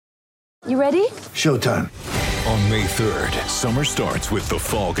You ready? Showtime. On May 3rd, summer starts with The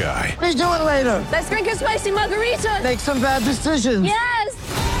Fall Guy. Let's do it later. Let's drink a spicy margarita. Make some bad decisions. Yes!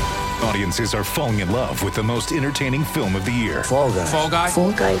 Audiences are falling in love with the most entertaining film of the year. Fall Guy. Fall Guy?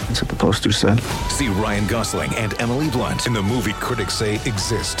 Fall Guy. That's what the poster said. See Ryan Gosling and Emily Blunt in the movie critics say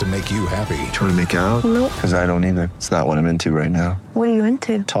exists to make you happy. Trying to make it out? Nope. Because I don't either. It's not what I'm into right now. What are you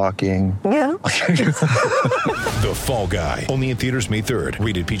into? Talking. Yeah. The Fall Guy. Only in theaters May 3rd.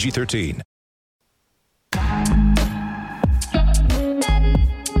 Rated PG-13.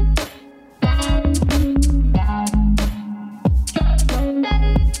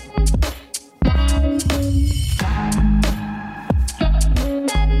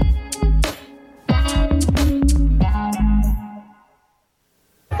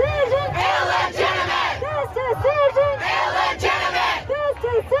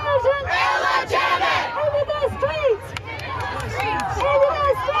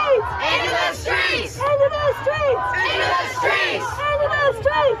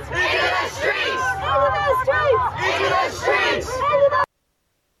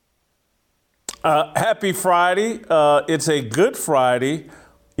 Happy Friday. It's a good Friday,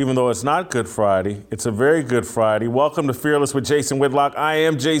 even though it's not Good Friday. It's a very good Friday. Welcome to Fearless with Jason Whitlock. I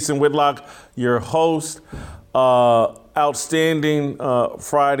am Jason Whitlock, your host. Outstanding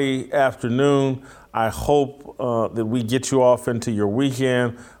Friday afternoon. I hope that we get you off into your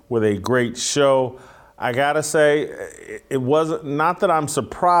weekend with a great show. I gotta say, it wasn't, not that I'm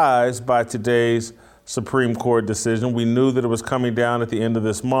surprised by today's Supreme Court decision. We knew that it was coming down at the end of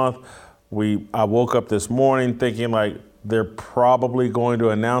this month. I woke up this morning thinking like they're probably going to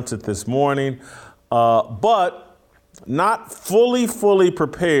announce it this morning, but not fully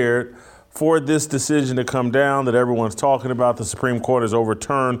prepared for this decision to come down that everyone's talking about. The Supreme Court has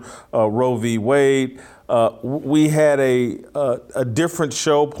overturned Roe v. Wade. We had a different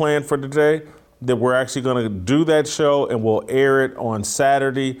show planned for today that we're actually going to do that show, and we'll air it on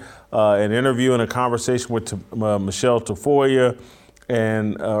Saturday, an interview and a conversation with Michelle Tafoya,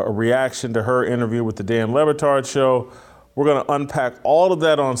 and a reaction to her interview with the Dan Le Batard show. We're going to unpack all of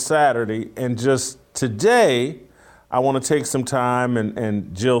that on Saturday. And just today, I want to take some time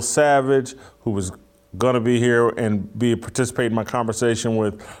and Jill Savage, who was going to be here and participate in my conversation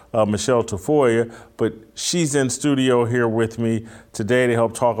with Michelle Tafoya, but she's in studio here with me today to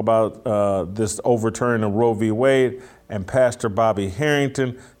help talk about this overturning of Roe v. Wade. And Pastor Bobby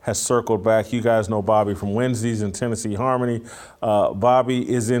Harrington has circled back. You guys know Bobby from Wednesdays in Tennessee Harmony. Bobby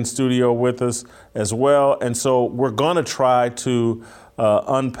is in studio with us as well. And so we're going to try to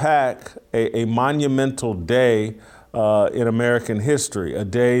unpack a monumental day in American history, a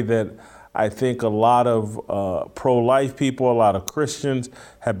day that I think a lot of pro-life people, a lot of Christians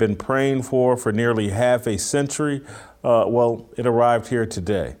have been praying for nearly half a century. Well, it arrived here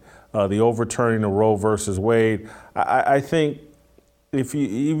today. The overturning of Roe versus Wade. I think if you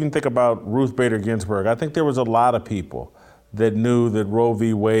even think about Ruth Bader Ginsburg, I think there was a lot of people that knew that Roe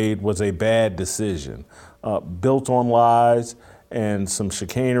v. Wade was a bad decision, built on lies and some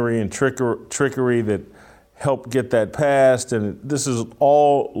chicanery and trickery that helped get that passed. And this is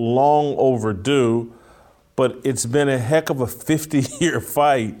all long overdue, but it's been a heck of a 50-year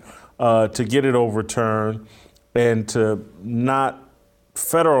fight to get it overturned and to not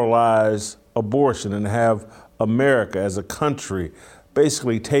federalize abortion and have America as a country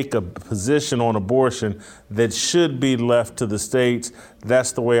basically take a position on abortion that should be left to the states.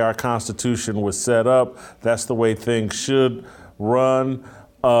 That's the way our Constitution was set up. That's the way things should run.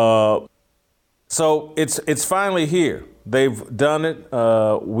 So it's finally here. They've done it.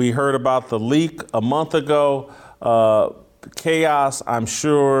 We heard about the leak a month ago. Chaos, I'm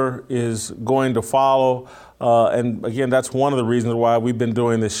sure, is going to follow. And again, that's one of the reasons why we've been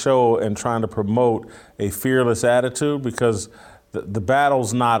doing this show and trying to promote a fearless attitude, because the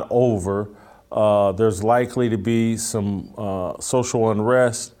battle's not over. There's likely to be some social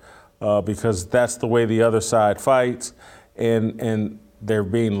unrest because that's the way the other side fights, and they're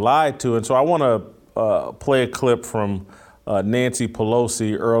being lied to. And so I want to play a clip from Nancy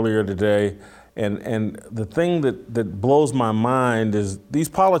Pelosi earlier today. And the thing that blows my mind is these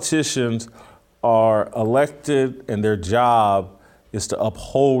politicians are elected and their job is to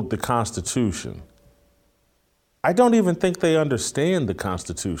uphold the Constitution. I don't even think they understand the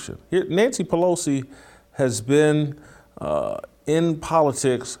Constitution. Nancy Pelosi has been in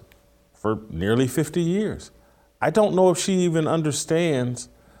politics for nearly 50 years. I don't know if she even understands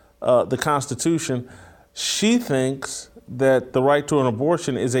the Constitution. She thinks that the right to an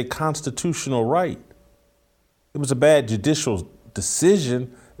abortion is a constitutional right. It was a bad judicial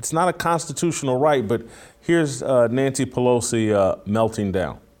decision. It's not a constitutional right, but here's Nancy Pelosi melting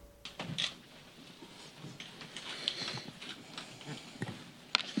down.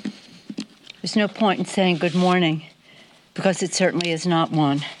 There's no point in saying good morning, because it certainly is not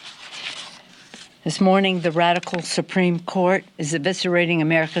one. This morning, the radical Supreme Court is eviscerating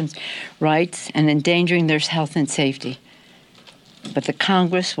Americans' rights and endangering their health and safety. But the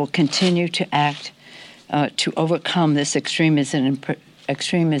Congress will continue to act to overcome this extremism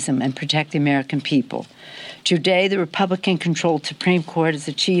and protect the American people. Today, the Republican-controlled Supreme Court has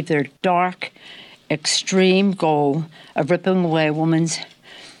achieved their dark, extreme goal of ripping away a woman's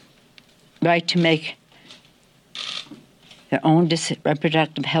right to make their own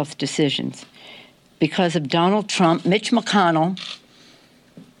reproductive health decisions. Because of Donald Trump, Mitch McConnell,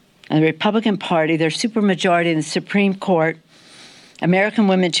 and the Republican Party, their supermajority in the Supreme Court, American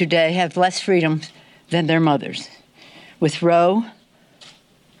women today have less freedom than their mothers. With Roe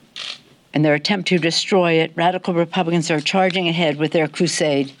and their attempt to destroy it, radical Republicans are charging ahead with their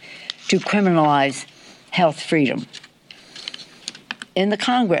crusade to criminalize health freedom. In the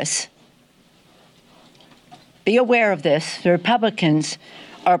Congress, be aware of this, the Republicans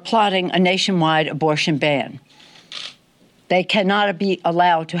are plotting a nationwide abortion ban. They cannot be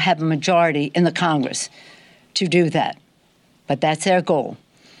allowed to have a majority in the Congress to do that, but that's their goal.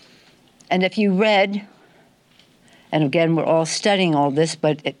 And if you read, and again, we're all studying all this,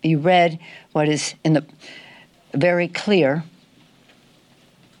 but if you read what is in the very clear,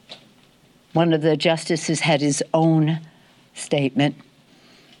 one of the justices had his own statement.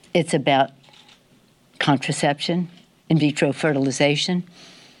 It's about contraception, in vitro fertilization,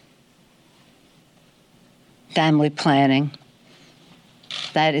 family planning.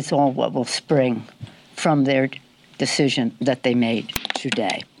 That is all what will spring from their decision that they made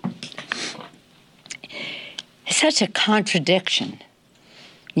today. It's such a contradiction.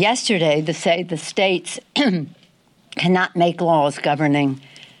 Yesterday, they say the states cannot make laws governing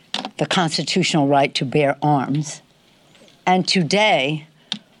the constitutional right to bear arms. And today,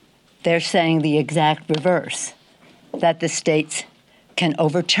 they're saying the exact reverse, that the states can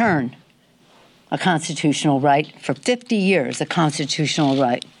overturn a constitutional right for 50 years, a constitutional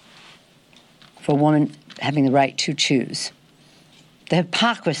right for a woman having the right to choose. The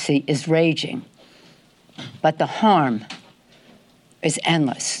hypocrisy is raging, but the harm is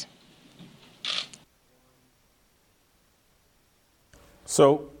endless.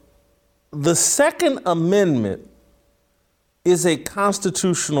 So the Second Amendment is a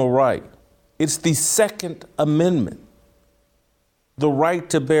constitutional right. It's the Second Amendment, the right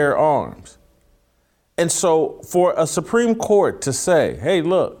to bear arms. And so for a Supreme Court to say, hey,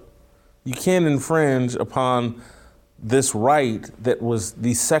 look, you can't infringe upon this right that was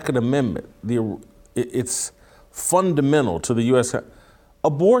the Second Amendment, it's fundamental to the U.S.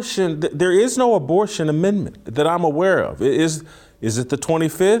 Abortion, there is no abortion amendment that I'm aware of. Is it the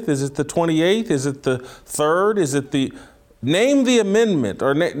 25th? Is it the 28th? Is it the 3rd? Is it the... Name the amendment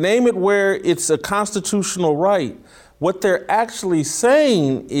or name it where it's a constitutional right. What they're actually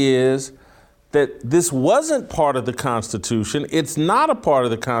saying is that this wasn't part of the Constitution. It's not a part of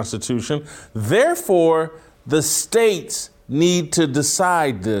the Constitution. Therefore, the states need to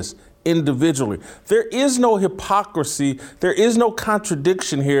decide this individually. There is no hypocrisy. There is no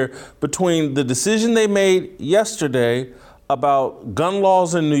contradiction here between the decision they made yesterday about gun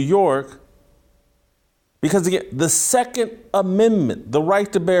laws in New York. Because again, the Second Amendment, the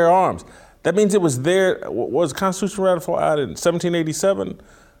right to bear arms, that means it was there, was the Constitution ratified in 1787,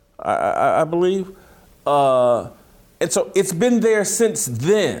 I believe. And so it's been there since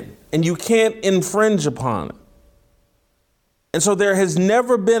then, and you can't infringe upon it. And so there has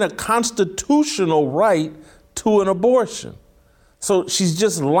never been a constitutional right to an abortion. So she's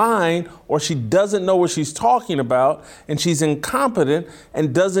just lying, or she doesn't know what she's talking about, and she's incompetent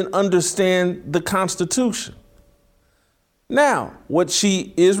and doesn't understand the Constitution. Now, what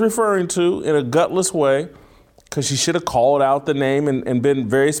she is referring to in a gutless way, because she should have called out the name and been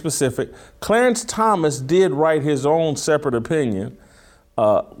very specific, Clarence Thomas did write his own separate opinion,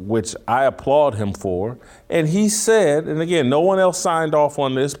 which I applaud him for. And he said, and again, no one else signed off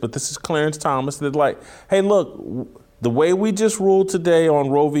on this, but this is Clarence Thomas, that like, hey, look, the way we just ruled today on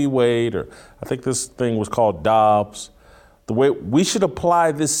Roe v. Wade, or I think this thing was called Dobbs, the way we should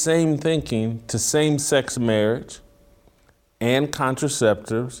apply this same thinking to same-sex marriage and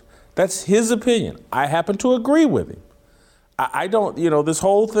contraceptives. That's his opinion. I happen to agree with him. I don't, this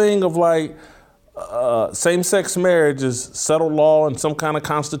whole thing of like same-sex marriage is settled law and some kind of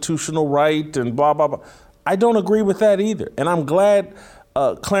constitutional right and blah, blah, blah. I don't agree with that either. And I'm glad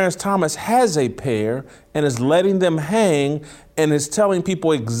Clarence Thomas has a pair and is letting them hang and is telling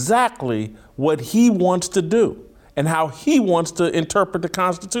people exactly what he wants to do and how he wants to interpret the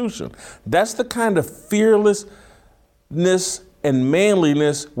Constitution. That's the kind of fearlessness and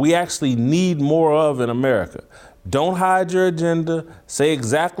manliness we actually need more of in America. Don't hide your agenda, say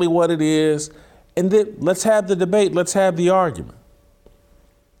exactly what it is, and then let's have the debate, let's have the argument.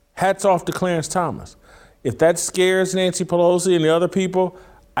 Hats off to Clarence Thomas. If that scares Nancy Pelosi and the other people,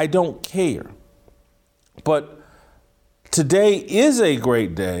 I don't care. But today is a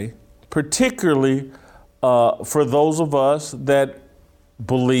great day, particularly for those of us that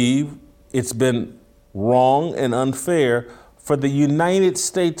believe it's been wrong and unfair for the United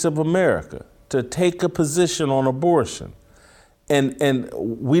States of America to take a position on abortion. And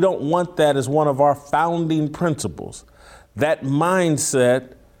we don't want that as one of our founding principles. That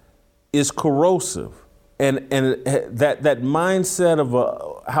mindset is corrosive. And that mindset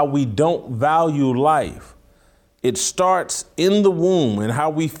of how we don't value life, it starts in the womb and how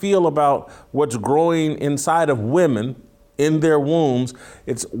we feel about what's growing inside of women in their wombs.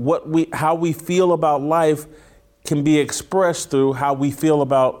 It's how we feel about life can be expressed through how we feel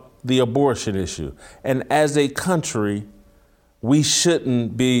about the abortion issue. And as a country, we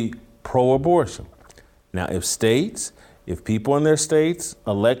shouldn't be pro-abortion. Now, if people in their states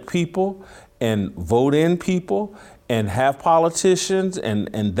elect people and vote in people and have politicians,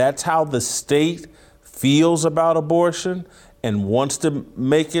 and that's how the state feels about abortion and wants to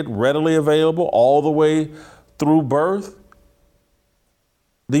make it readily available all the way through birth,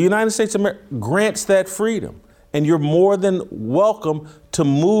 the United States of America grants that freedom. And you're more than welcome to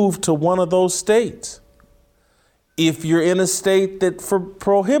move to one of those states. If you're in a state that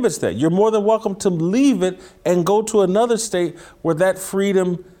prohibits that, you're more than welcome to leave it and go to another state where that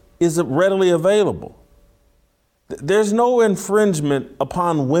freedom is readily available. There's no infringement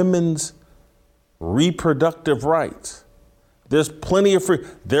upon women's reproductive rights. There's plenty of free.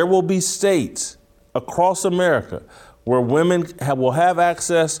 There will be states across America where women will have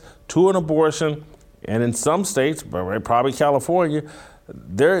access to an abortion. And in some states, probably California,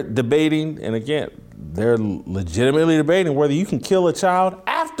 they're debating, and again, they're legitimately debating whether you can kill a child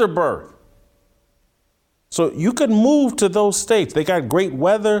after birth. So you can move to those states. They got great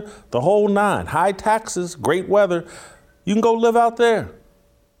weather, the whole nine, high taxes, great weather. You can go live out there.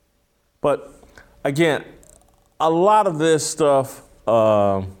 But again, a lot of this stuff,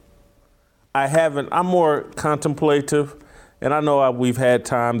 I'm more contemplative. And I know we've had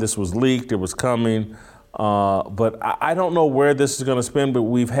time. This was leaked. It was coming. But I don't know where this is going to spin. But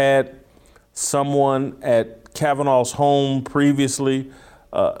we've had someone at Kavanaugh's home previously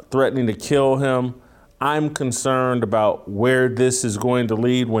threatening to kill him. I'm concerned about where this is going to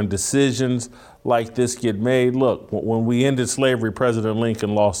lead when decisions like this get made. Look, when we ended slavery, President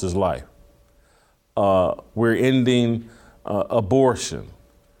Lincoln lost his life. We're ending abortion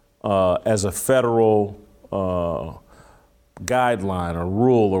as a federal guideline or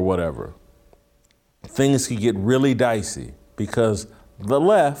rule or whatever. Things could get really dicey because the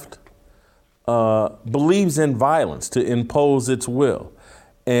left believes in violence to impose its will.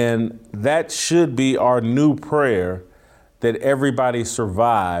 And that should be our new prayer, that everybody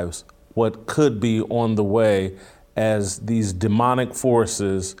survives what could be on the way as these demonic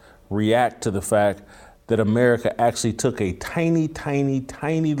forces react to the fact that America actually took a tiny, tiny,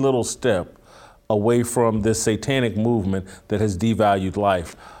 tiny little step away from this satanic movement that has devalued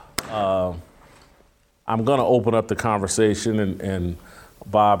life. I'm going to open up the conversation, and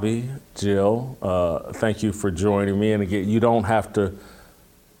Bobby, Jill, thank you for joining me. And again, you don't have to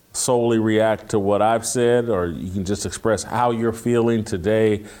solely react to what I've said, or you can just express how you're feeling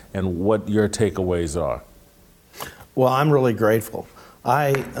today and what your takeaways are. Well, I'm really grateful.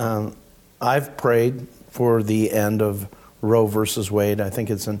 I've prayed for the end of Roe versus Wade. I think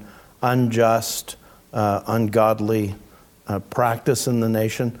it's an unjust, ungodly practice in the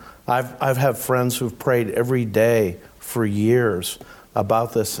nation. I've had friends who've prayed every day for years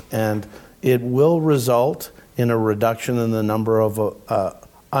about this, and it will result in a reduction in the number of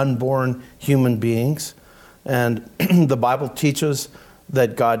unborn human beings. And the Bible teaches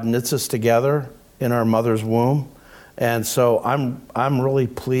that God knits us together in our mother's womb. And so I'm really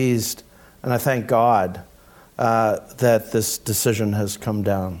pleased, and I thank God that this decision has come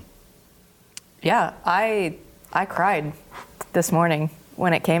down. Yeah, I cried this morning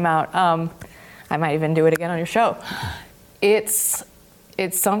when it came out. I might even do it again on your show. It's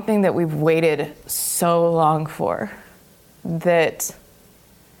something that we've waited so long for, that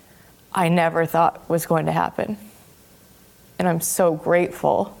I never thought was going to happen. And I'm so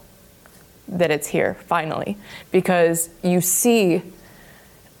grateful that it's here finally, because you see,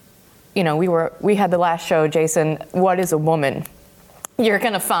 we had the last show, Jason, What is a Woman? You're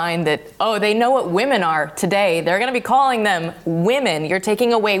going to find that, they know what women are today. They're going to be calling them women. You're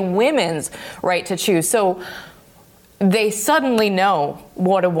taking away women's right to choose. So they suddenly know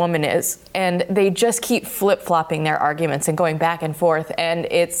what a woman is, and they just keep flip-flopping their arguments and going back and forth, and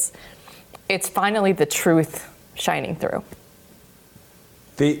it's finally the truth shining through.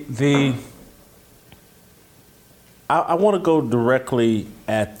 I want to go directly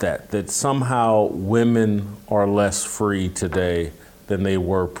at that somehow women are less free today than they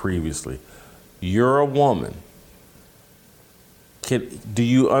were previously. You're a woman. Do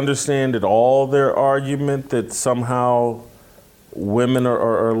you understand at all their argument that somehow women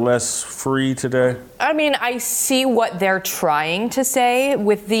are less free today? I mean, I see what they're trying to say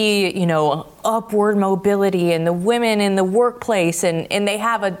with the, upward mobility and the women in the workplace, and they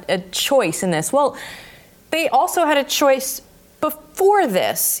have a choice in this. Well, they also had a choice before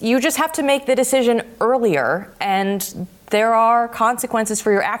this. You just have to make the decision earlier, and there are consequences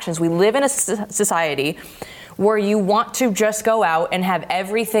for your actions. We live in a society where you want to just go out and have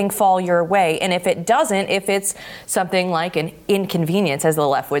everything fall your way. And if it doesn't, if it's something like an inconvenience, as the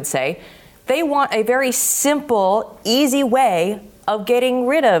left would say, they want a very simple, easy way of getting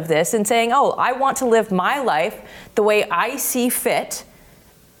rid of this and saying, oh, I want to live my life the way I see fit,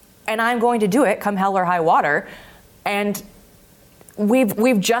 and I'm going to do it come hell or high water. And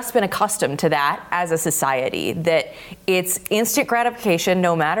we've just been accustomed to that as a society, that it's instant gratification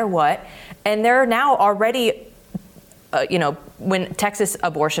no matter what. And there are now already, when Texas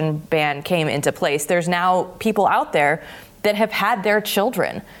abortion ban came into place, there's now people out there that have had their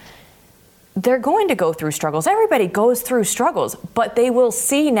children. They're going to go through struggles. Everybody goes through struggles, but they will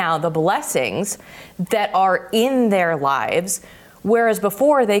see now the blessings that are in their lives, whereas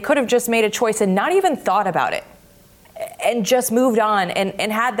before they could have just made a choice and not even thought about it and just moved on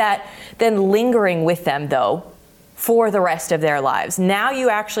and had that then lingering with them, though, for the rest of their lives. Now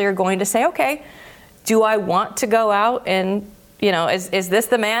you actually are going to say, okay, do I want to go out and, is this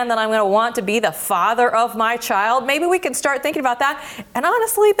the man that I'm going to want to be the father of my child? Maybe we can start thinking about that. And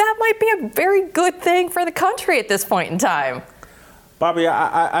honestly, that might be a very good thing for the country at this point in time. Bobby,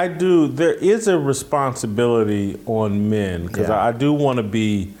 I do. There is a responsibility on men, because I do want to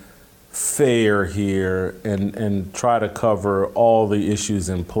be fair here and try to cover all the issues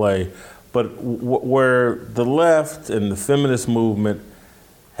in play. But where the left and the feminist movement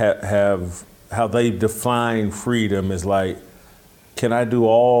have how they define freedom is like, can I do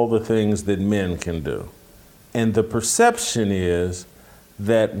all the things that men can do? And the perception is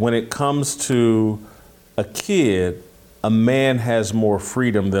that when it comes to a kid, a man has more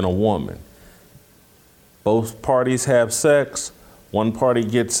freedom than a woman. Both parties have sex, one party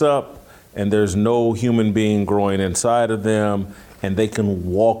gets up, and there's no human being growing inside of them, and they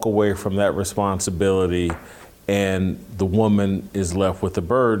can walk away from that responsibility, and the woman is left with the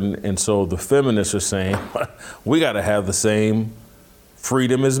burden. And so the feminists are saying, we got to have the same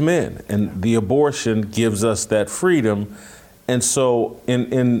freedom as men, and the abortion gives us that freedom. And so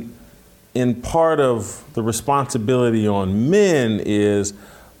in part of the responsibility on men is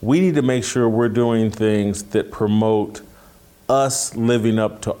we need to make sure we're doing things that promote us living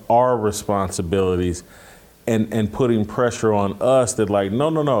up to our responsibilities, and putting pressure on us that like,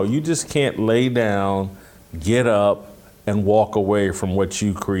 no, you just can't lay down, get up, and walk away from what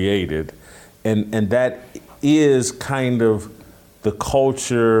you created. And that is kind of the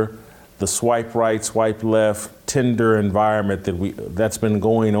culture, the swipe right, swipe left, Tinder environment that's been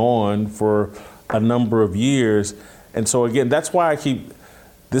going on for a number of years. And so again, that's why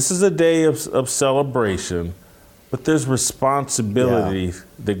this is a day of celebration, but there's responsibilities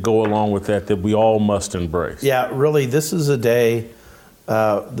that go along with that we all must embrace. Yeah, really, this is a day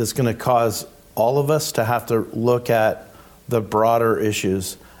that's going to cause all of us to have to look at the broader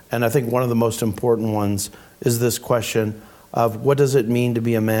issues. And I think one of the most important ones is this question of what does it mean to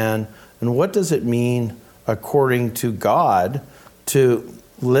be a man, and what does it mean according to God to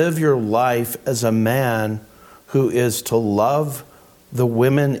live your life as a man who is to love the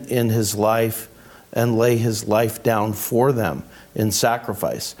women in his life and lay his life down for them in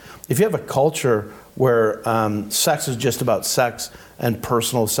sacrifice. If you have a culture where sex is just about sex and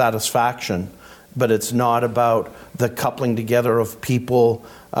personal satisfaction, but it's not about the coupling together of people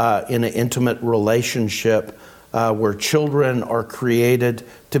in an intimate relationship where children are created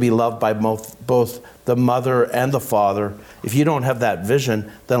to be loved by both the mother and the father. If you don't have that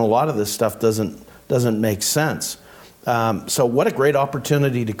vision, then a lot of this stuff doesn't make sense. So what a great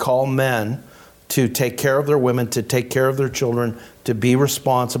opportunity to call men to take care of their women, to take care of their children, to be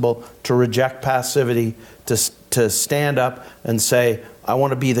responsible, to reject passivity, to stand up and say, I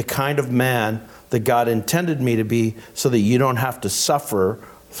want to be the kind of man that God intended me to be, so that you don't have to suffer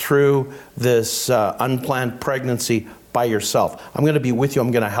through this unplanned pregnancy by yourself. I'm going to be with you.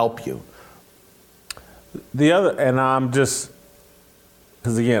 I'm going to help you. The other, and I'm just,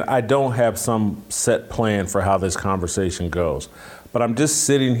 because again, I don't have some set plan for how this conversation goes, but I'm just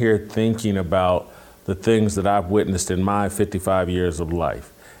sitting here thinking about the things that I've witnessed in my 55 years of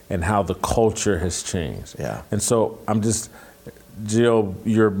life and how the culture has changed. Yeah. And so I'm just, Jill,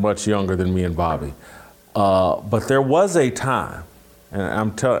 you're much younger than me and Bobby, but there was a time,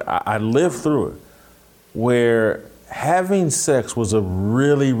 and I lived through it, where having sex was a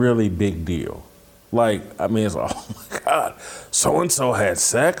really, really big deal. Like, I mean, it's like, oh my God, so-and-so had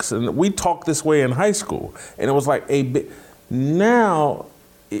sex. And we talked this way in high school. And it was like now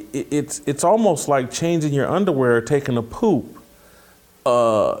it's almost like changing your underwear or taking a poop.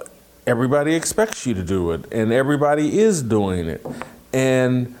 Everybody expects you to do it, and everybody is doing it.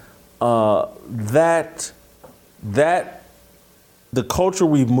 And that the culture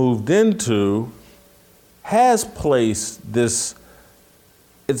we've moved into has placed this,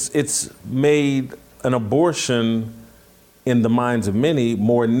 it's made an abortion in the minds of many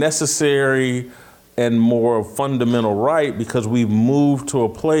more necessary and more fundamental right, because we've moved to a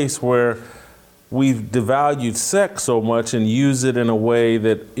place where we've devalued sex so much and use it in a way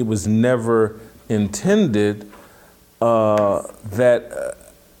that it was never intended, that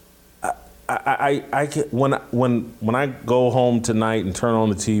I can, when I go home tonight and turn on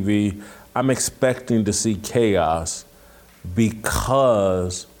the TV, I'm expecting to see chaos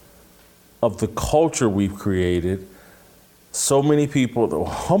because of the culture we've created. So many people,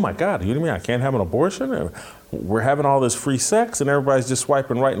 oh my God, you mean I can't have an abortion? We're having all this free sex and everybody's just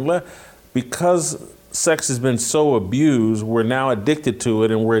swiping right and left. Because sex has been so abused, we're now addicted to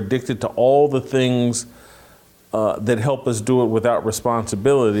it, and we're addicted to all the things that help us do it without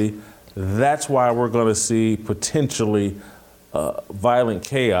responsibility. That's why we're going to see potentially violent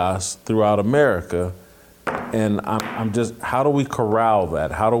chaos throughout America. And I'm just, how do we corral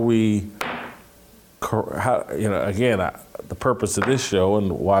that? How do we, again, the purpose of this show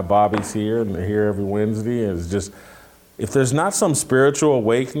and why Bobby's here and here every Wednesday is just, if there's not some spiritual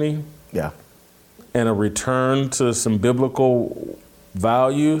awakening, yeah, and a return to some biblical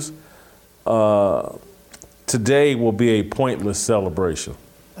values, today will be a pointless celebration.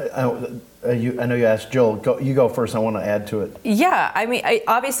 I know you asked Joel. You go first. I want to add to it. Yeah, I mean,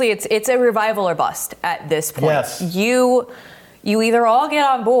 obviously it's a revival or bust at this point. Yes. You either all get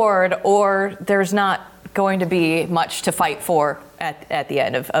on board or there's not going to be much to fight for at the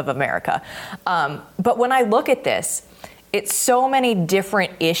end of America. But when I look at this, it's so many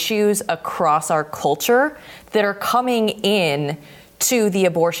different issues across our culture that are coming in to the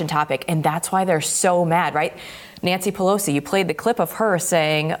abortion topic, and that's why they're so mad, right? Nancy Pelosi, you played the clip of her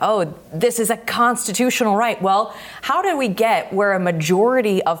saying, oh, this is a constitutional right. Well, how did we get where a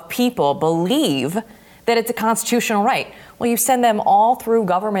majority of people believe that it's a constitutional right? Well, you send them all through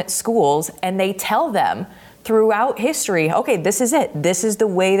government schools and they tell them throughout history, okay, this is it. This is the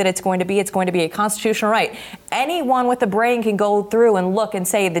way that it's going to be. It's going to be a constitutional right. Anyone with a brain can go through and look and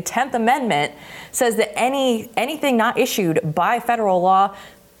say the 10th Amendment says that anything not issued by federal law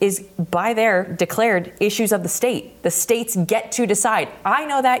is by their declared issues of the state. The states get to decide. I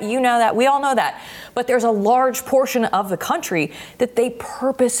know that, you know that, we all know that. But there's a large portion of the country that they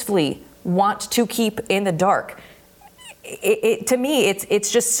purposefully want to keep in the dark. To me,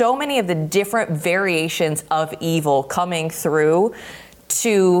 it's just so many of the different variations of evil coming through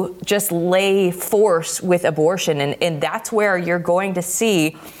to just lay force with abortion. And that's where you're going to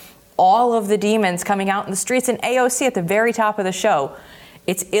see all of the demons coming out in the streets. And AOC at the very top of the show,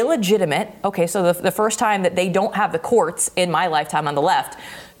 it's illegitimate. Okay, so the first time that they don't have the courts in my lifetime on the left,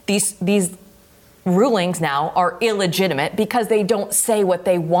 these rulings now are illegitimate because they don't say what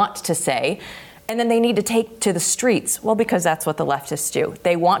they want to say. And then they need to take to the streets. Well, because that's what the leftists do.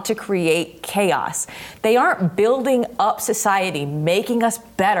 They want to create chaos. They aren't building up society, making us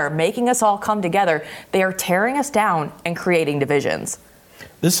better, making us all come together. They are tearing us down and creating divisions.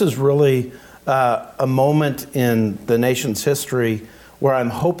 This is really a moment in the nation's history where I'm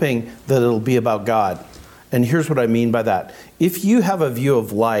hoping that it'll be about God. And here's what I mean by that. If you have a view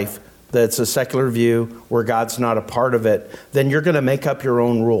of life that's a secular view where God's not a part of it, then you're going to make up your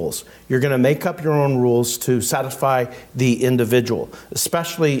own rules. You're going to make up your own rules to satisfy the individual,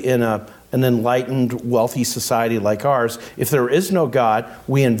 especially in an enlightened, wealthy society like ours. If there is no God,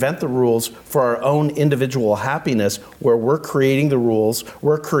 we invent the rules for our own individual happiness, where we're creating the rules,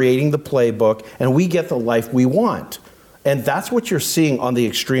 we're creating the playbook, and we get the life we want. And that's what you're seeing on the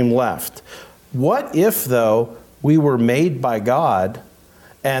extreme left. What if, though, we were made by God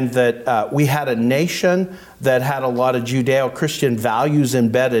and that we had a nation that had a lot of Judeo-Christian values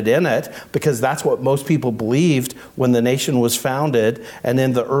embedded in it, because that's what most people believed when the nation was founded and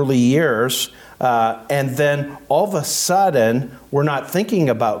in the early years. And then all of a sudden, we're not thinking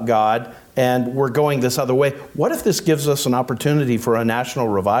about God and we're going this other way. What if this gives us an opportunity for a national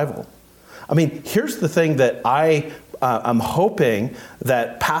revival? I mean, here's the thing that I'm hoping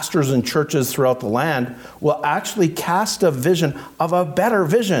that pastors and churches throughout the land will actually cast a vision of a better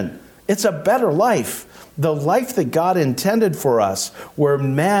vision. It's a better life, the life that God intended for us, where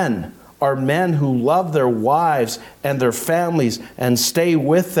men are men who love their wives and their families and stay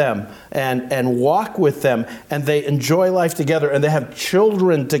with them and walk with them, and they enjoy life together and they have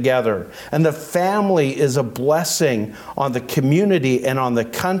children together, and the family is a blessing on the community and on the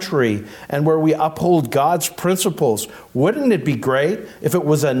country, and where we uphold God's principles. Wouldn't it be great if it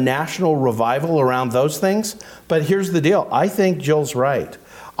was a national revival around those things? But here's the deal. I think Jill's right.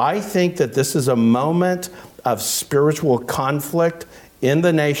 I think that this is a moment of spiritual conflict in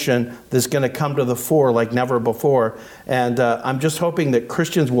the nation that's going to come to the fore like never before. And I'm just hoping that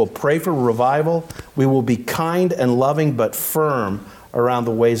Christians will pray for revival. We will be kind and loving but firm around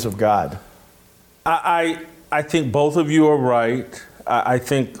the ways of God. I think both of you are right. I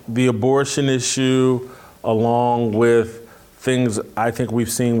think the abortion issue, along with things I think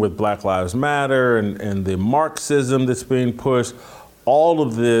we've seen with Black Lives Matter and the Marxism that's being pushed, all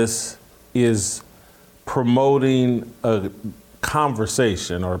of this is promoting a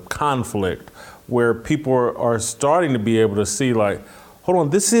conversation or conflict where people are starting to be able to see, like, hold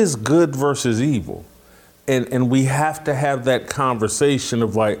on, this is good versus evil. And we have to have that conversation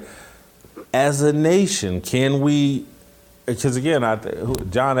of, like, as a nation, can we, because again,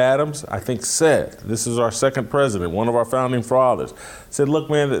 John Adams, I think, said, this is our second president, one of our founding fathers, said, look,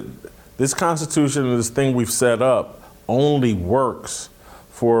 man, this Constitution and this thing we've set up only works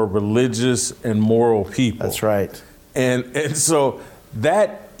for religious and moral people. That's right. And so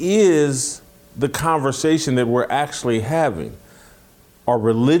that is the conversation that we're actually having. Are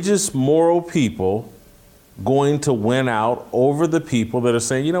religious, moral people going to win out over the people that are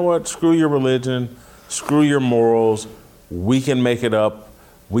saying, you know what, screw your religion, screw your morals, we can make it up,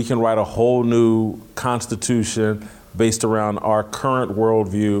 we can write a whole new constitution based around our current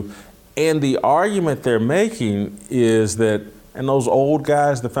worldview? And the argument they're making is that, and those old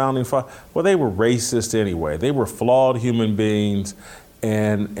guys, the founding fathers, well, they were racist anyway. They were flawed human beings,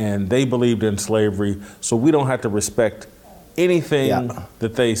 and they believed in slavery, so we don't have to respect anything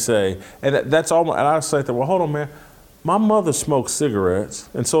that they say. And that's all. And I say that, well, hold on, man. My mother smoked cigarettes,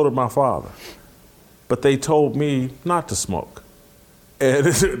 and so did my father. But they told me not to smoke. And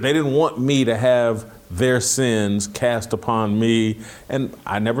they didn't want me to have their sins cast upon me, and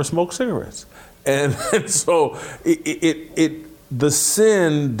I never smoked cigarettes. And so the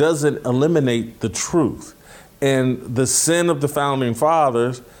sin doesn't eliminate the truth. And the sin of the founding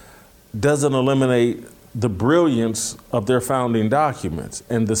fathers doesn't eliminate the brilliance of their founding documents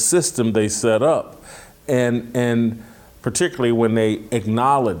and the system they set up. And particularly when they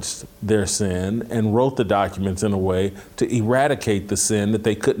acknowledged their sin and wrote the documents in a way to eradicate the sin that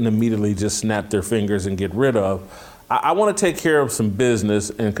they couldn't immediately just snap their fingers and get rid of. I want to take care of some business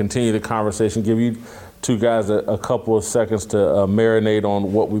and continue the conversation, give you two guys a couple of seconds to marinate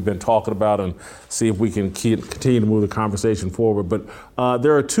on what we've been talking about and see if we can continue to move the conversation forward. But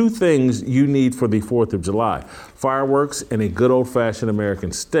there are two things you need for the 4th of July: fireworks and a good old-fashioned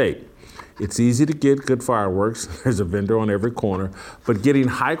American steak. It's easy to get good fireworks. There's a vendor on every corner. But getting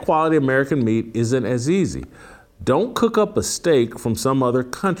high-quality American meat isn't as easy. Don't cook up a steak from some other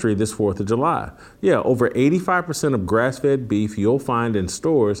country this 4th of July. Yeah, over 85% of grass-fed beef you'll find in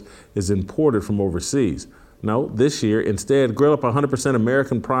stores is imported from overseas. No, this year, instead, grill up 100%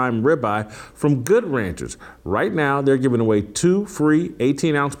 American prime ribeye from Good Ranchers. Right now, they're giving away 2 free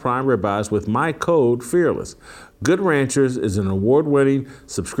 18-ounce prime ribeyes with my code FEARLESS. Good Ranchers is an award-winning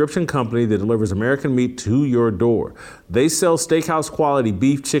subscription company that delivers American meat to your door. They sell steakhouse quality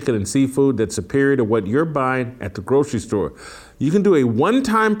beef, chicken, and seafood that's superior to what you're buying at the grocery store. You can do a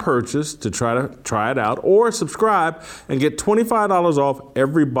one-time purchase to try it out, or subscribe and get $25 off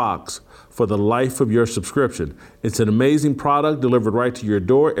every box for the life of your subscription. It's an amazing product delivered right to your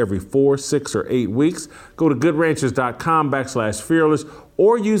door every 4, 6, or 8 weeks. Go to goodranchers.com/fearless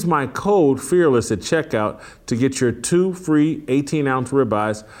or use my code FEARLESS at checkout to get your 2 free 18-ounce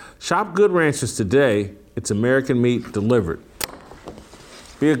ribeyes. Shop Good Ranchers today. It's American meat delivered.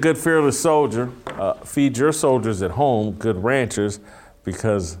 Be a good, fearless soldier. Feed your soldiers at home Good Ranchers,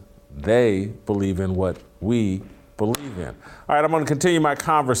 because they believe in what we believe in. All right, I'm going to continue my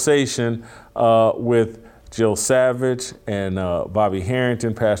conversation with Jill Savage and Bobby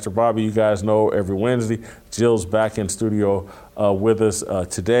Harrington. Pastor Bobby, you guys know every Wednesday. Jill's back in studio with us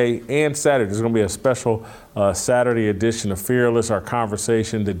today and Saturday. There's going to be a special Saturday edition of Fearless, our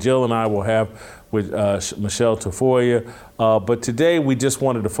conversation that Jill and I will have with Michelle Tafoya. But today we just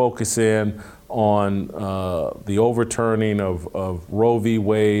wanted to focus in on the overturning of Roe v.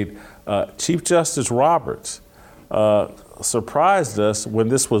 Wade. Chief Justice Roberts surprised us when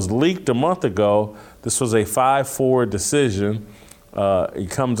this was leaked a month ago. This was a 5-4 decision.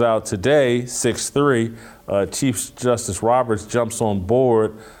 It comes out today, 6-3. Chief Justice Roberts jumps on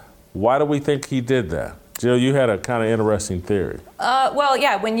board. Why do we think he did that? Jill, you had a kind of interesting theory. Well,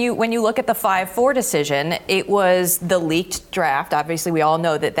 yeah, when you look at the 5-4 decision, it was the leaked draft. Obviously, we all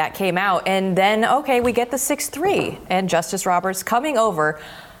know that came out. And then, okay, we get the 6-3. And Justice Roberts coming over.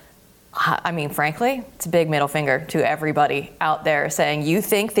 I mean, frankly, it's a big middle finger to everybody out there saying, you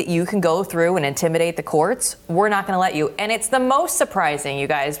think that you can go through and intimidate the courts? We're not going to let you. And it's the most surprising, you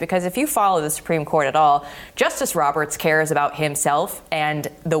guys, because if you follow the Supreme Court at all, Justice Roberts cares about himself and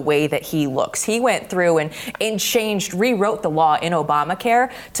the way that he looks. He went through and rewrote the law in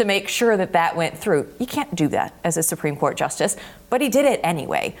Obamacare to make sure that went through. You can't do that as a Supreme Court justice, but he did it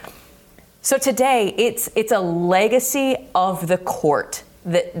anyway. So today, it's a legacy of the court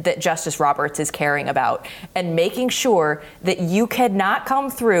that Justice Roberts is caring about and making sure that you cannot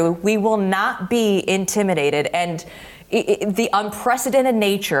come through. We will not be intimidated. And the unprecedented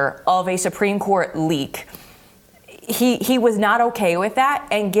nature of a Supreme Court leak, he was not okay with that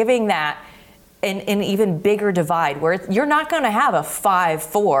and giving that an even bigger divide where you're not going to have a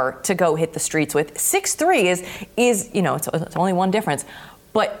 5-4 to go hit the streets with. 6-3 is it's only one difference.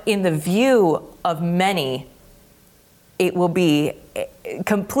 But in the view of many, it will be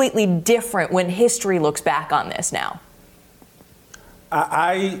completely different when history looks back on this now.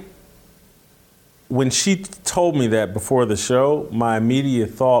 When she told me that before the show, my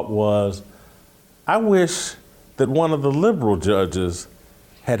immediate thought was, I wish that one of the liberal judges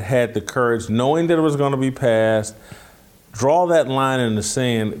had the courage, knowing that it was going to be passed, draw that line in the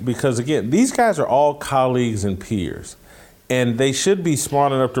sand, because again, these guys are all colleagues and peers, and they should be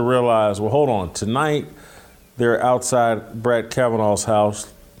smart enough to realize, well, hold on, tonight, they're outside Brett Kavanaugh's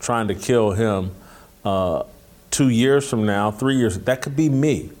house trying to kill him. 2 years from now, 3 years, that could be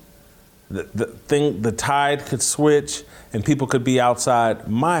me. The tide could switch and people could be outside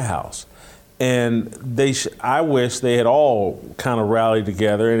my house. And I wish they had all kind of rallied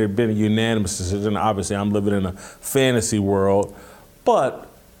together and it had been a unanimous decision. Obviously, I'm living in a fantasy world. But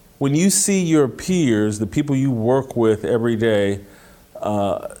when you see your peers, the people you work with every day,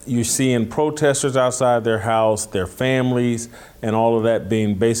 you're seeing protesters outside their house, their families, and all of that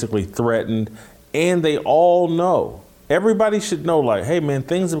being basically threatened. And they all know. Everybody should know, like, hey, man,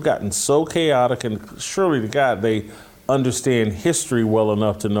 things have gotten so chaotic, and surely to God, they understand history well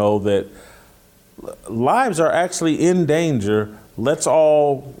enough to know that lives are actually in danger. Let's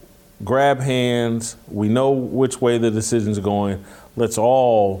all grab hands. We know which way the decision's going. Let's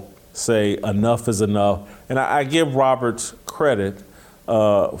all say enough is enough. And I give Roberts credit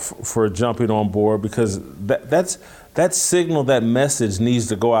for jumping on board, because that signal, that message needs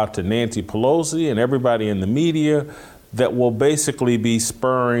to go out to Nancy Pelosi and everybody in the media that will basically be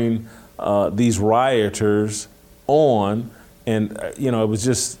spurring these rioters on. And, it was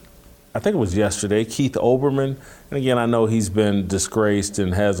just, I think it was yesterday, Keith Olbermann, and again, I know he's been disgraced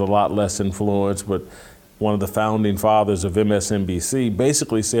and has a lot less influence, but one of the founding fathers of MSNBC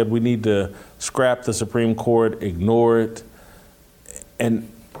basically said we need to scrap the Supreme Court, ignore it.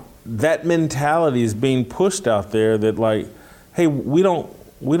 And that mentality is being pushed out there that, like, hey, we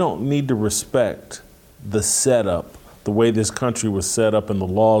don't need to respect the setup, the way this country was set up and the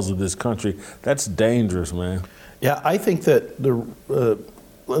laws of this country. That's dangerous, man. Yeah, I think that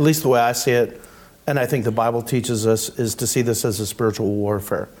at least the way I see it, and I think the Bible teaches us, is to see this as a spiritual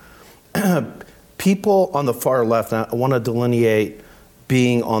warfare. People on the far left, and I want to delineate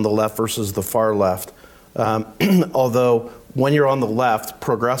being on the left versus the far left, although when you're on the left,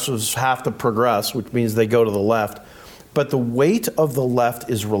 progressives have to progress, which means they go to the left. But the weight of the left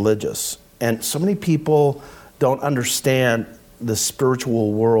is religious. And so many people don't understand the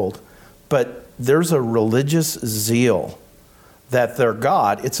spiritual world. But there's a religious zeal that their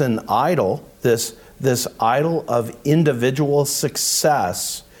God, it's an idol, this idol of individual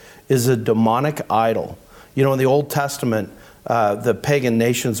success is a demonic idol. In the Old Testament, the pagan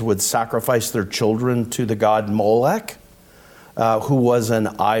nations would sacrifice their children to the god Molech, who was an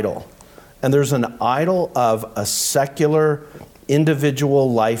idol. And there's an idol of a secular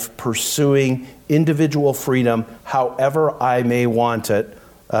individual life pursuing individual freedom however I may want it.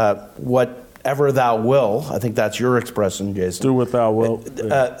 What ever thou will. I think that's your expression, Jason. Do what thou wilt.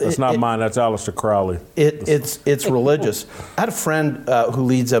 That's not mine. That's Aleister Crowley. It's religious. I had a friend who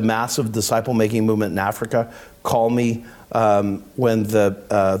leads a massive disciple-making movement in Africa call me when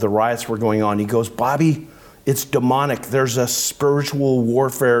the riots were going on. He goes, Bobby, it's demonic. There's a spiritual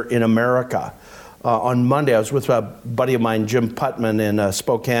warfare in America. On Monday, I was with a buddy of mine, Jim Putman, in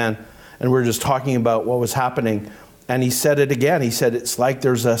Spokane, and we were just talking about what was happening. And he said it again. He said, it's like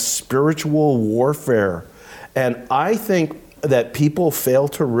there's a spiritual warfare. And I think that people fail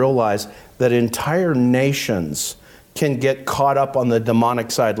to realize that entire nations can get caught up on the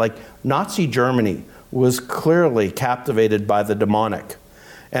demonic side. Like Nazi Germany was clearly captivated by the demonic.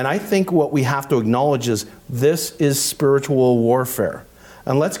 And I think what we have to acknowledge is this is spiritual warfare.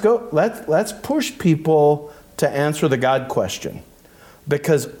 And let's push people to answer the God question.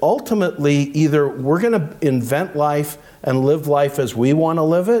 Because ultimately, either we're going to invent life and live life as we want to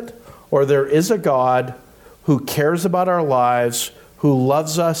live it, or there is a God who cares about our lives, who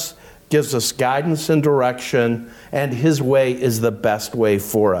loves us, gives us guidance and direction, and his way is the best way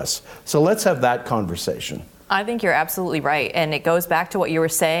for us. So let's have that conversation. I think you're absolutely right. And it goes back to what you were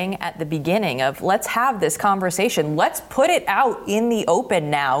saying at the beginning of let's have this conversation. Let's put it out in the open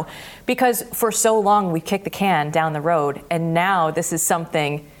now, because for so long we kicked the can down the road. And now this is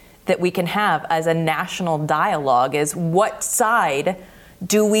something that we can have as a national dialogue, is what side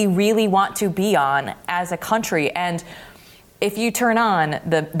do we really want to be on as a country? And if you turn on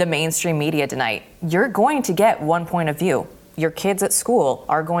the mainstream media tonight, you're going to get one point of view. Your kids at school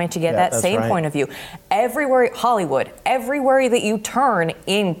are going to get that same point of view. Everywhere, Hollywood, everywhere that you turn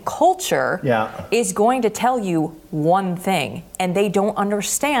in culture is going to tell you one thing. And they don't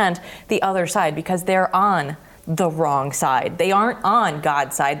understand the other side because they're on the wrong side. They aren't on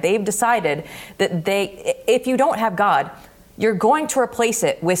God's side. They've decided that if you don't have God, you're going to replace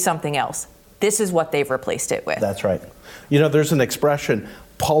it with something else. This is what they've replaced it with. That's right. You know, there's an expression,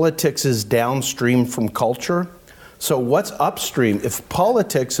 politics is downstream from culture. So what's upstream? If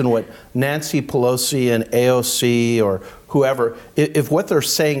politics and what Nancy Pelosi and AOC or whoever, if what they're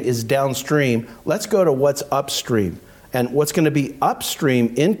saying is downstream, let's go to what's upstream. And what's going to be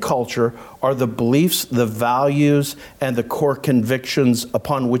upstream in culture are the beliefs, the values, and the core convictions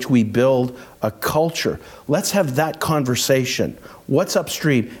upon which we build a culture. Let's have that conversation. What's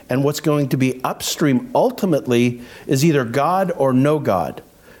upstream? And what's going to be upstream ultimately is either God or no God.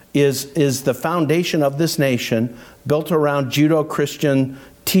 Is the foundation of this nation built around Judeo-Christian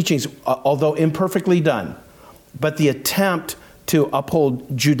teachings, although imperfectly done. But the attempt to uphold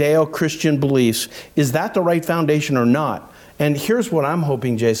Judeo-Christian beliefs, is that the right foundation or not? And here's what I'm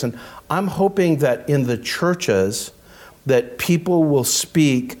hoping, Jason. I'm hoping that in the churches that people will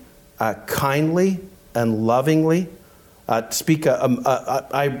speak kindly and lovingly. Last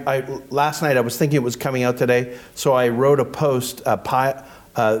night I was thinking it was coming out today, so I wrote a post,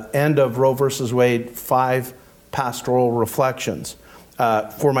 end of Roe versus Wade, 5 pastoral reflections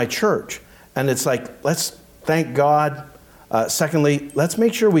for my church. And it's like, let's thank God. Secondly, let's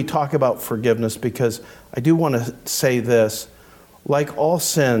make sure we talk about forgiveness, because I do want to say this. Like all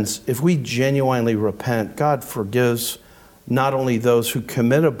sins, if we genuinely repent, God forgives not only those who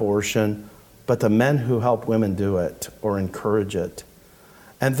commit abortion, but the men who help women do it or encourage it.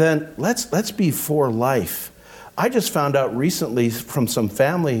 And then let's be for life. I just found out recently from some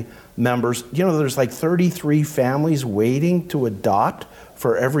family members, you know, there's like 33 families waiting to adopt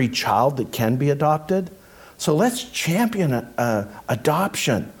for every child that can be adopted. So let's champion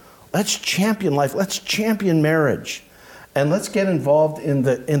adoption. Let's champion life. Let's champion marriage. And let's get involved in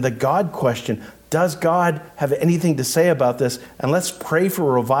the God question. Does God have anything to say about this? And let's pray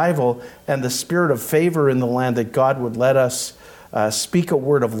for revival and the spirit of favor in the land, that God would let us speak a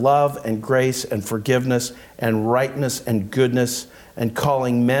word of love and grace and forgiveness and rightness and goodness, and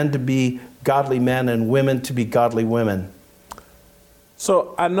calling men to be godly men and women to be godly women.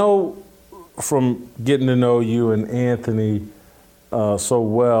 So I know from getting to know you and Anthony so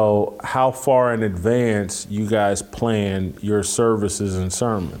well, how far in advance you guys plan your services and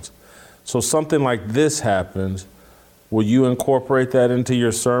sermons. So something like this happens, will you incorporate that into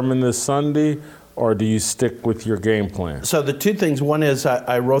your sermon this Sunday, or do you stick with your game plan? So the two things, one is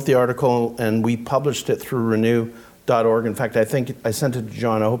I wrote the article and we published it through renew.org. In fact, I think I sent it to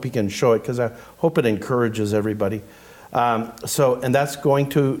John. I hope he can show it, because I hope it encourages everybody. And that's going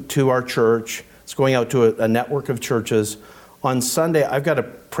to our church. It's going out to a network of churches. On Sunday, I've got to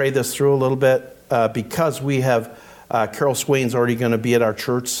pray this through a little bit because we have Carol Swain's already going to be at our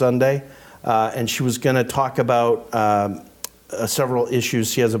church Sunday, and she was going to talk about several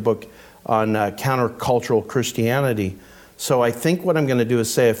issues. She has a book on countercultural Christianity. So I think what I'm going to do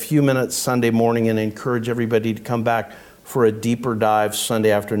is say a few minutes Sunday morning and encourage everybody to come back for a deeper dive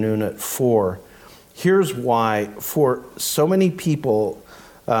Sunday afternoon at 4. Here's why. For so many people,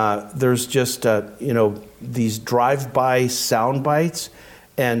 there's just, these drive-by sound bites,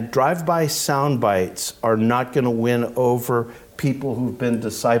 and drive-by sound bites are not going to win over people who've been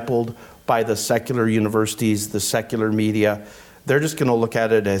discipled by the secular universities, the secular media. They're just going to look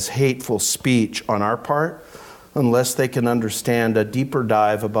at it as hateful speech on our part, unless they can understand a deeper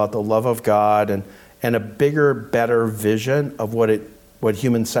dive about the love of God and a bigger, better vision of what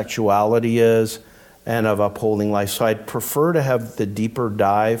human sexuality is and of upholding life. So I'd prefer to have the deeper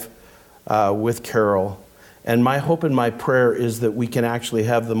dive with Carol. And my hope and my prayer is that we can actually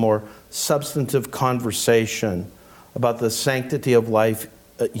have the more substantive conversation about the sanctity of life,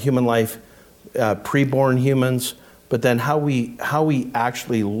 human life, preborn humans, but then how we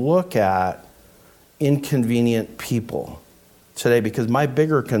actually look at inconvenient people today. Because my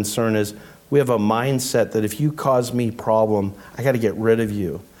bigger concern is we have a mindset that if you cause me problem, I got to get rid of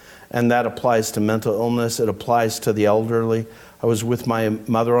you. And that applies to mental illness. It applies to the elderly. I was with my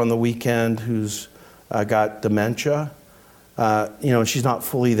mother on the weekend who's got dementia. She's not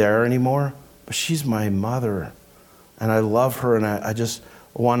fully there anymore, but she's my mother. And I love her, and I just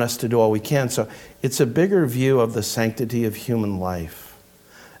want us to do all we can. So it's a bigger view of the sanctity of human life.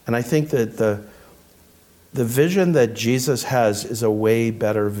 And I think that the vision that Jesus has is a way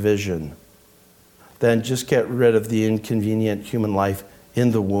better vision than just get rid of the inconvenient human life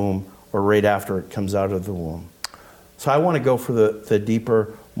in the womb or right after it comes out of the womb. So I want to go for the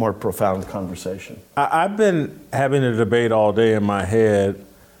deeper, more profound conversation. I've been having a debate all day in my head.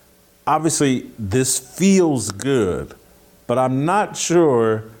 Obviously, this feels good, but I'm not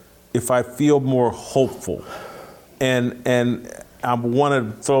sure if I feel more hopeful. And I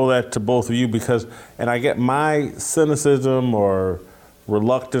want to throw that to both of you because, and I get my cynicism or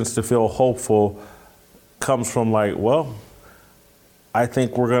reluctance to feel hopeful comes from I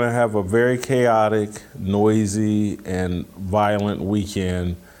think we're going to have a very chaotic, noisy, and violent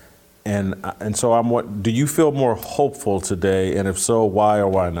weekend. And so do you feel more hopeful today? And if so, why or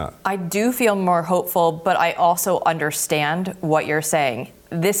why not? I do feel more hopeful, but I also understand what you're saying.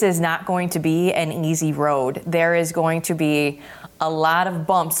 This is not going to be an easy road. There is going to be a lot of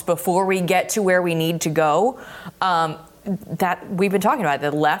bumps before we get to where we need to go. That we've been talking about.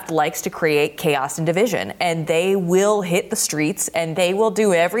 The left likes to create chaos and division, and they will hit the streets and they will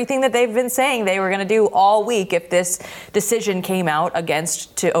do everything that they've been saying they were going to do all week if this decision came out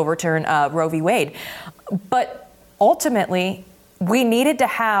to overturn Roe v. Wade. But ultimately, we needed to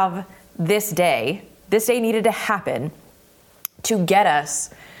have this day needed to happen to get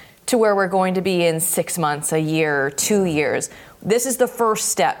us to where we're going to be in 6 months, a year, 2 years. This is the first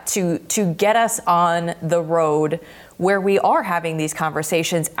step to get us on the road where we are having these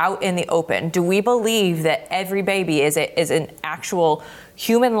conversations out in the open. Do we believe that every baby is an actual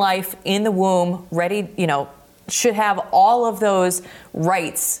human life in the womb, ready, should have all of those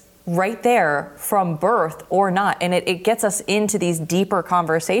rights right there from birth or not? And it gets us into these deeper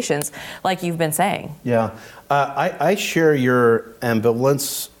conversations like you've been saying. Yeah, I share your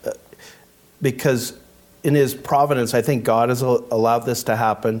ambivalence because in his providence, I think God has allowed this to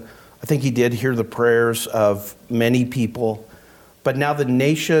happen. I think he did hear the prayers of many people. But now the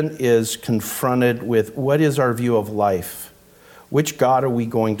nation is confronted with what is our view of life? Which God are we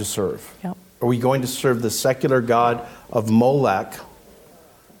going to serve? Yep. Are we going to serve the secular God of Molech,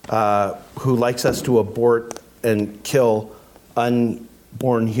 who likes us to abort and kill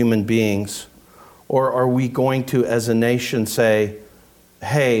unborn human beings? Or are we going to, as a nation, say,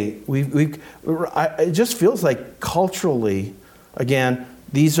 hey, it just feels like culturally, again,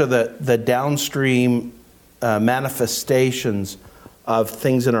 these are the downstream manifestations of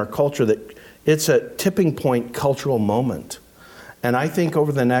things in our culture that it's a tipping point cultural moment. And I think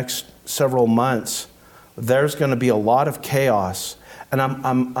over the next several months, there's going to be a lot of chaos. And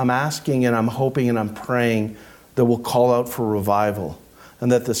I'm asking and I'm hoping and I'm praying that we'll call out for revival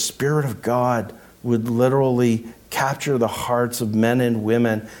and that the Spirit of God would literally capture the hearts of men and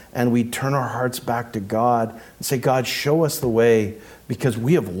women, and we turn our hearts back to God and say, God, show us the way, because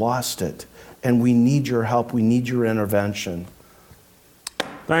we have lost it and we need your help. We need your intervention.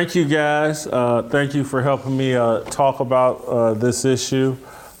 Thank you, guys. Thank you for helping me talk about this issue.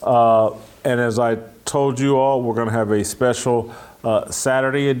 And as I told you all, we're going to have a special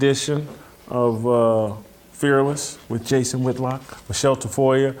Saturday edition of Fearless with Jason Whitlock. Michelle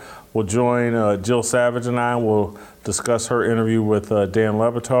Tafoya will join Jill Savage and I, and we'll discuss her interview with Dan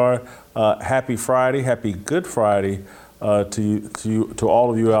Le Batard. Happy Friday, happy Good Friday to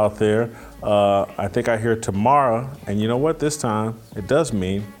all of you out there. I think I hear tomorrow, and you know what? This time it does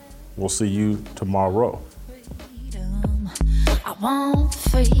mean we'll see you tomorrow. I want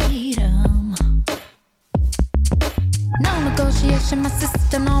freedom. No negotiation, my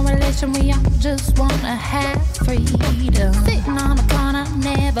sister, no relation. We all just wanna have freedom. Sitting on a corner,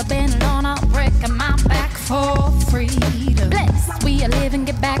 never been alone. I'm breaking my back for freedom. Blessed, we are living,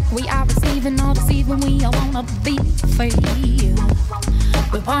 get back. We are receiving, all deceiving. We all wanna be free.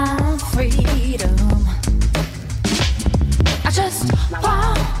 We want freedom.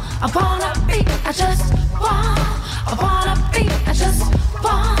 I wanna be. I just